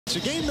So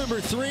game number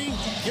 3,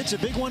 it's a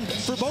big one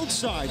for both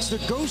sides. The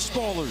Ghost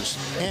Ballers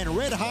and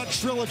Red Hot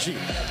Trilogy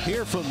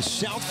here from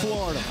South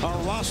Florida. Our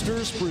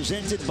rosters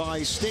presented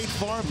by State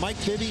Farm. Mike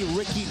Bibby,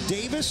 Ricky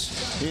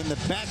Davis in the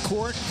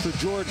backcourt for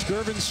George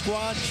Gervin's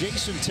squad.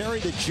 Jason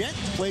Terry, the Jet,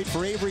 played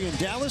for Avery in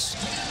Dallas,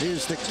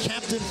 is the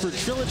captain for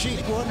Trilogy.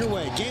 We're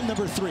underway. Game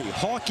number 3,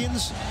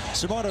 Hawkins,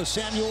 Samardo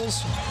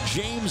Samuels,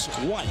 James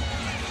White.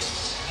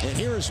 And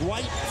here's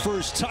White for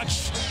his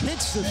touch,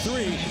 hits the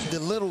 3. The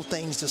little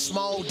things, the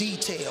small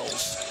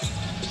details.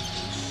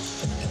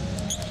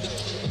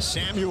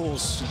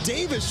 Samuels,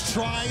 Davis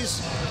tries,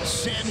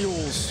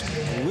 Samuels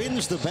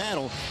wins the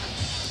battle.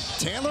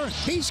 Taylor,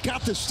 he's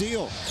got the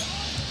steal.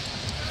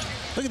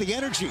 Look at the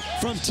energy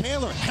from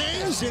Taylor,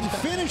 hangs and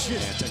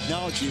finishes. Yeah,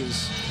 technology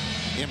has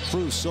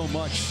improved so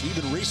much,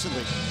 even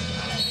recently.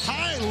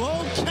 High,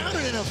 low,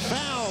 counted in a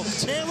foul.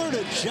 Taylor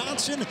to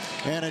Johnson,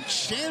 and a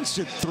chance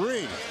at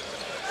 3.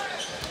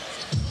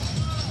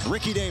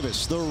 Ricky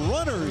Davis, the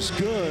runner's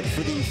good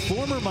for the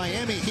former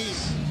Miami Heat.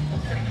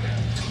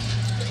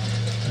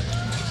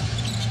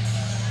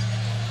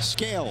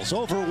 Scales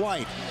over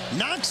White,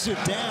 knocks it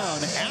down.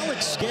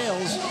 Alex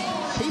Scales,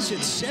 he's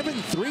hit 7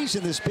 threes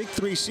in this Big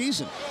 3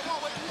 season.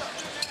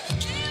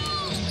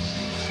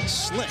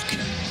 Slick,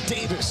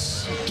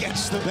 Davis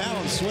gets the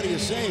bounce. What do you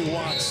say,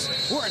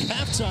 Watts? We're at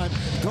halftime.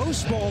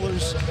 Ghost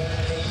Ballers,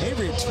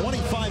 Avery at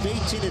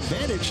 25-18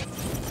 advantage.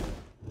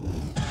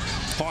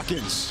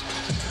 Hawkins,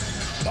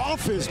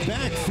 off his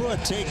back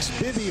foot, takes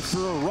Bibby for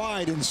a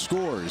ride and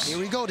scores. Here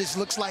we go. This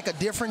looks like a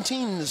different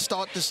team to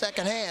start the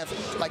second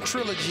half, like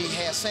Trilogy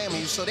has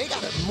Samuel. So they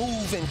got to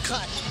move and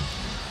cut,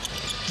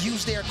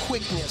 use their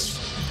quickness.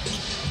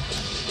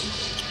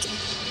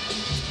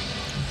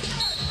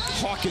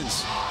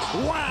 Hawkins,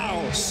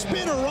 wow,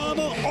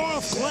 spinorama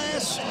off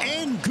glass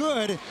and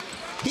good.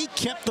 He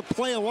kept the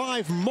play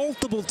alive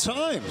multiple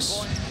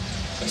times.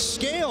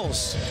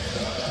 Scales.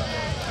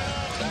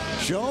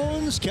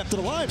 Jones kept it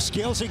alive.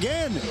 Scales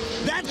again.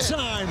 That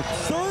time,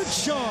 third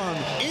charm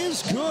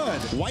is good.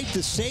 White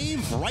to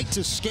save, right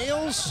to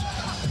Scales.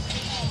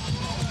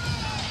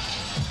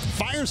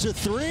 Fires a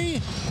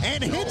 3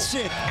 and hits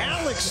it.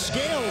 Alex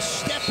Scales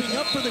stepping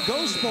up for the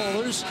Ghost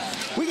Ballers.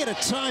 We get a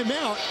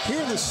timeout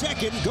here in the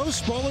second.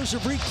 Ghost Ballers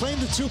have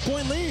reclaimed the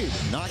 2-point lead.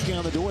 Knocking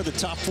on the door of the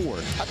top 4. I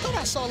thought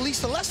I saw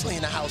Lisa Leslie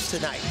in the house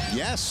tonight.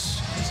 Yes.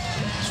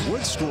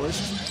 Wood scores.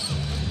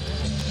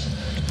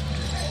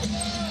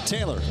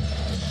 Taylor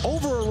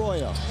over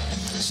Arroyo.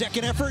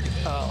 Second effort.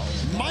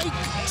 Mike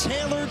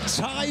Taylor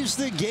ties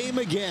the game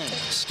again.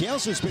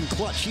 Scales has been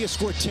clutch. He has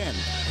scored 10.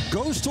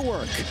 Goes to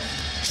work.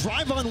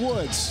 Drive on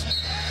Woods.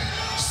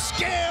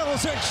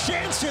 Scales, a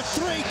chance at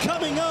 3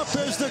 coming up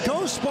as the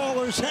Ghost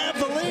Ballers have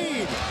the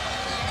lead.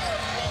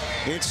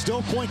 It's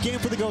still point game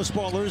for the Ghost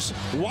Ballers.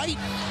 White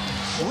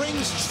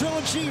brings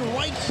Trilogy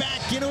right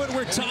back into it.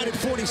 We're tied at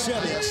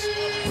 47.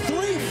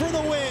 3 for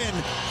the win.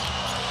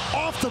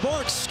 Off the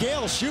mark,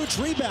 Scales shoots,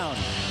 rebound.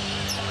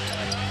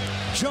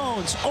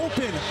 Jones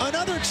open,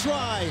 another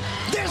try.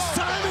 This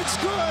time it's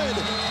good,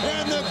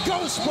 and the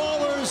Ghost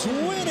Ballers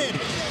win it